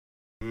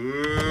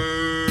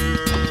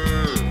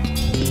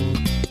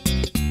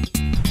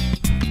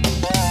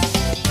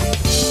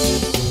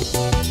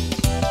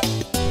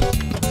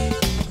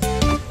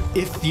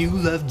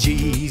of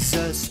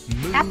Jesus.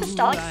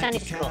 Apostolic Sunday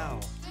School.com.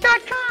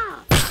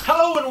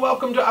 Hello and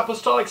welcome to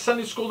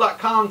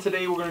ApostolicSundaySchool.com.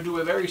 Today we're going to do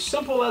a very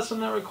simple lesson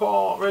that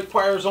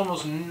requires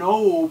almost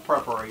no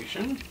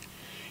preparation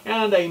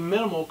and a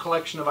minimal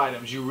collection of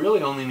items. You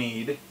really only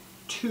need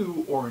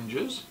 2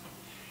 oranges,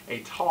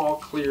 a tall,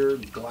 clear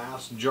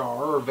glass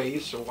jar or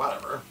vase or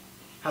whatever.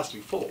 It has to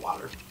be full of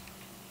water.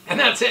 And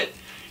that's it.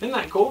 Isn't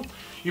that cool?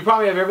 You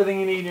probably have everything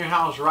you need in your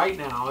house right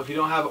now. If you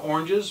don't have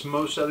oranges,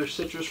 most other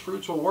citrus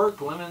fruits will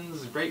work.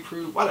 Lemons,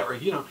 grapefruit, whatever.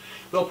 You know,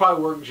 they'll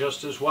probably work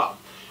just as well.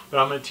 But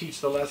I'm going to teach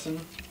the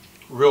lesson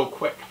real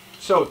quick.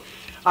 So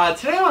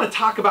today I want to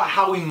talk about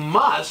how we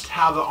must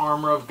have the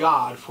armor of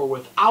God, for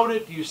without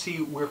it, you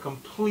see, we're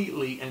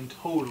completely and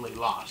totally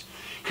lost.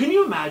 Can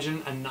you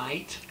imagine a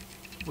knight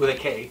with a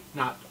K,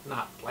 not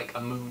like a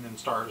moon and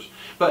stars,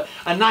 but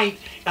a knight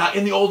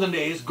in the olden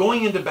days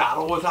going into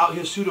battle without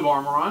his suit of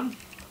armor on?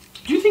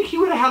 Do you think he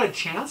would have had a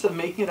chance of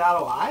making it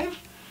out alive?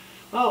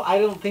 Well, I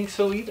don't think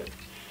so either.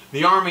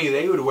 The armor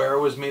they would wear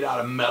was made out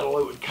of metal.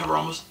 It would cover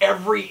almost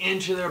every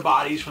inch of their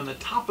bodies from the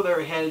top of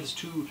their heads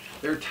to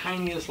their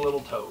tiniest little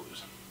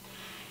toes.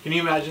 Can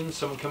you imagine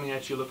someone coming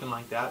at you looking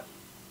like that?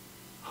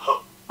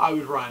 I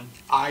would run.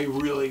 I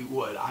really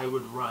would. I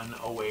would run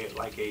away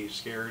like a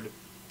scared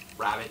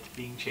rabbit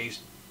being chased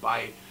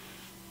by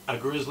a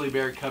grizzly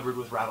bear covered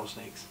with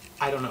rattlesnakes.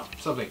 I don't know.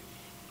 Something.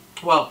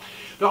 Well,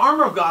 the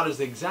armor of God is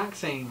the exact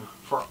same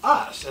for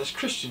us as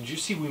Christians. You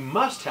see, we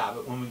must have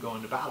it when we go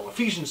into battle.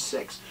 Ephesians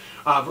 6,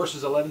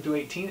 verses 11 through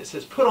 18, it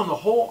says, "Put on the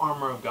whole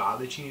armor of God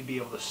that you may be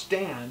able to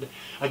stand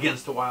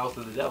against the wiles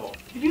of the devil."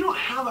 If you don't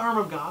have the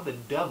armor of God, the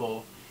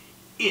devil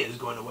is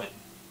going to win.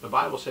 The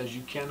Bible says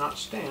you cannot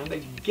stand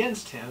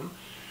against him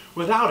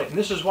without it. And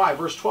this is why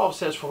verse 12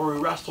 says, "For we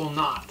wrestle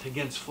not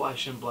against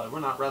flesh and blood." We're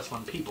not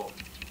wrestling people,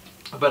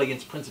 but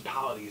against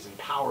principalities and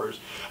powers,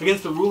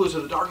 against the rulers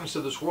of the darkness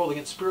of this world,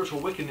 against spiritual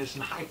wickedness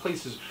in high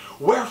places.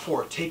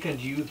 "Wherefore take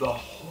unto you the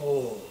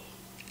whole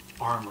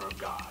armor of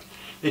God,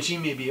 that ye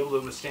may be able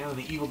to withstand in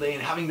the evil day,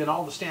 and having done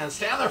all to stand,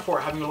 stand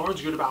therefore, having your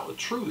loins girded about with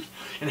truth,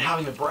 and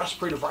having the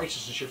breastplate of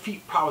righteousness, your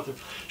feet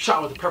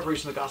shod with the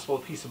preparation of the gospel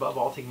of peace, above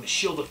all taking the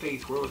shield of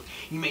faith, wherewith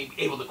you may be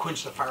able to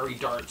quench the fiery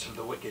darts of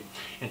the wicked,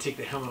 and take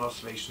the helmet of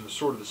salvation, the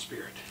sword of the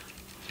Spirit,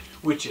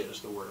 which is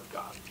the word of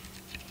God."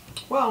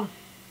 Well,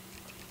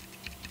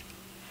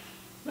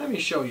 let me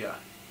show you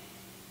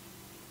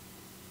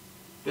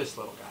this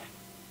little guy.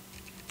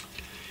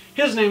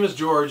 His name is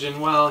George,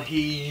 and well,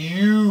 he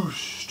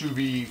used to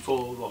be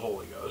full of the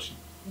Holy Ghost.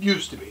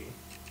 Used to be.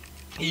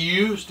 He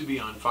used to be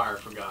on fire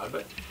for God,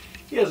 but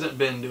he hasn't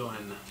been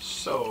doing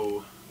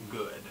so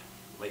good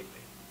lately.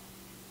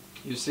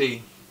 You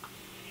see,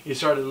 he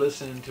started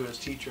listening to his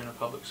teacher in a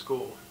public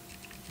school.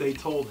 They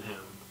told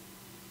him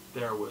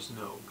there was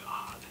no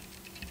God.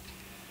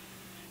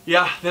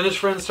 Yeah, then his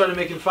friends started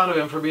making fun of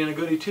him for being a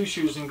goody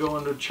two-shoes and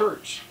going to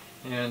church.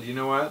 And you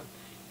know what?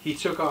 He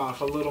took off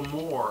a little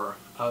more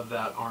of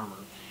that armor.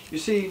 You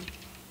see,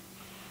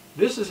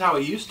 this is how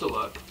he used to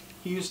look.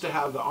 He used to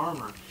have the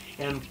armor.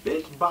 And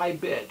bit by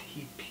bit,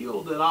 he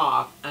peeled it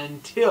off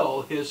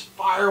until his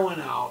fire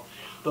went out.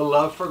 The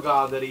love for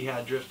God that he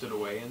had drifted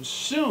away. And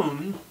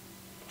soon,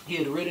 he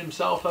had rid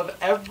himself of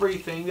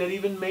everything that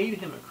even made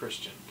him a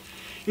Christian.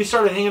 He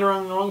started hanging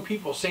around the wrong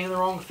people, saying the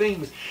wrong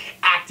things,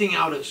 acting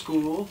out at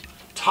school,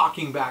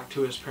 talking back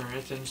to his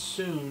parents, and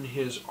soon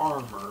his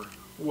armor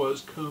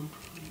was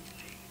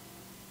completely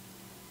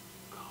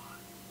gone.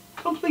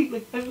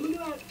 Completely. I mean,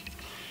 look at that.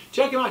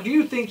 Check him out. Do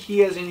you think he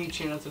has any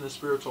chance in a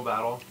spiritual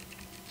battle?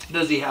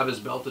 Does he have his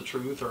belt of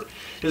truth, or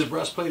his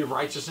breastplate of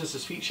righteousness,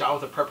 his feet shod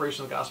with the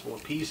preparation of the gospel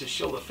of peace, his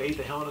shield of faith,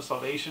 the helmet of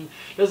salvation?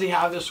 Does he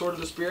have this sword of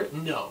the Spirit?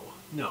 No.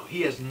 No,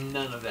 he has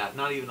none of that,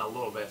 not even a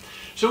little bit.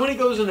 So when he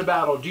goes into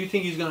battle, do you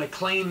think he's going to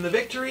claim the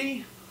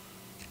victory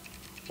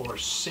or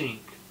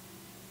sink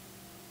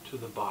to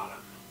the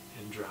bottom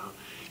and drown?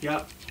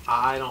 Yep,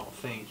 I don't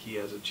think he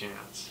has a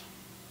chance.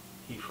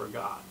 He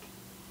forgot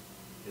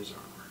his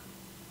armor.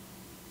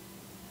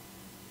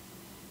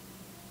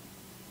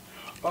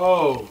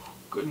 Oh,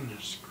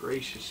 goodness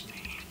gracious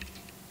me.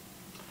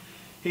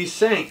 He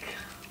sank.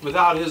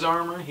 Without his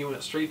armor, he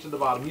went straight to the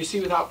bottom. You see,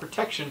 without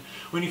protection,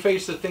 when you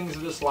face the things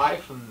of this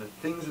life and the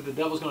things that the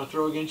devil's going to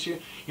throw against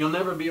you, you'll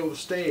never be able to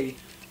stay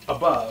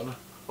above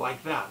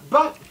like that.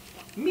 But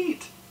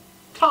meet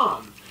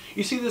Tom.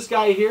 You see this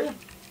guy here?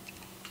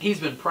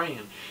 He's been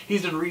praying.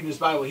 He's been reading his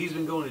Bible. He's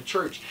been going to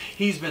church.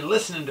 He's been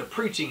listening to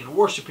preaching and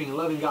worshiping and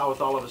loving God with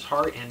all of his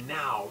heart. And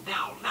now,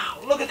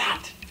 look at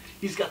that.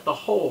 He's got the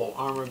whole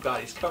armor of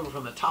God. He's covered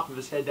from the top of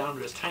his head down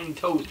to his tiny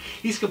toes.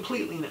 He's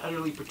completely and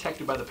utterly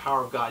protected by the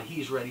power of God.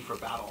 He's ready for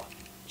battle.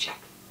 Check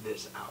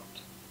this out.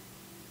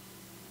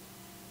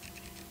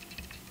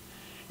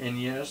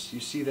 And yes, you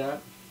see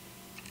that?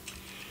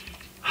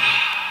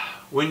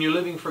 When you're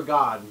living for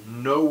God,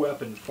 no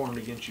weapon formed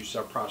against you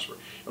shall prosper.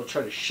 It'll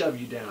try to shove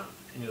you down,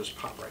 and you'll just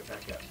pop right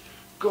back up.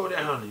 Go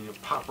down, and you'll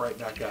pop right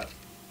back up.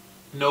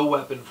 No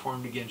weapon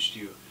formed against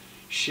you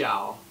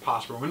shall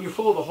prosper. When you're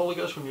full of the Holy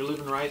Ghost, when you're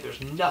living right,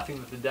 there's nothing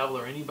that the devil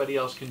or anybody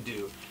else can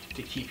do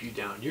to keep you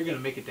down. You're going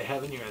to make it to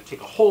heaven. You're going to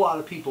take a whole lot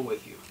of people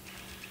with you.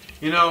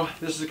 You know,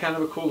 this is kind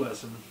of a cool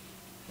lesson.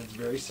 It's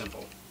very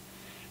simple.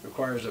 It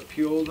requires a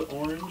peeled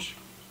orange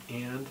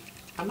and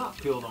a not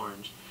peeled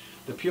orange.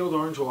 The peeled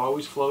orange will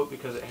always float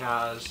because it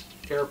has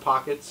air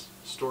pockets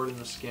stored in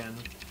the skin,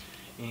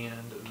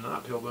 and the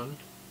not peeled one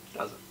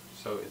doesn't,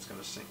 so it's going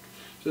to sink.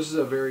 So this is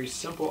a very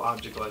simple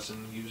object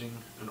lesson using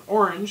an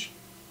orange,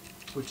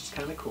 which is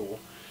kind of cool.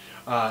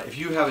 If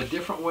you have a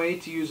different way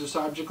to use this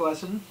object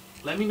lesson,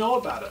 let me know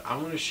about it. I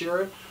want to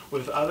share it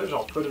with others.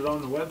 I'll put it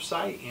on the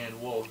website,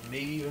 and we'll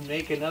maybe even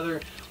make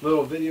another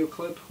little video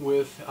clip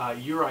with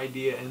your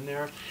idea in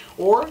there.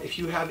 Or if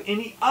you have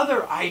any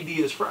other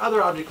ideas for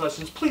other object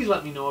lessons, please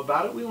let me know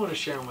about it. We want to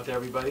share them with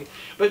everybody.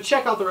 But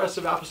check out the rest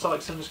of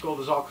Apostolic Sunday School.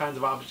 There's all kinds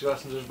of object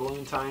lessons. There's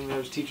balloon tying,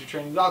 there's teacher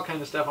training, all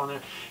kinds of stuff on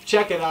there.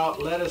 Check it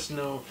out. Let us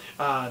know.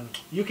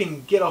 You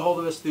can get a hold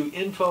of us through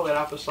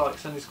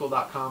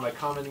info@apostolicsundaySchool.com by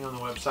commenting on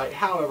the website.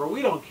 However,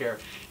 we don't care.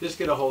 Just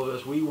get a hold of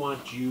us. We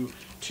want you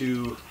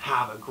to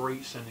have a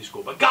great Sunday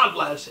school. But God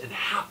bless and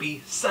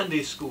happy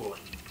Sunday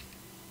schooling.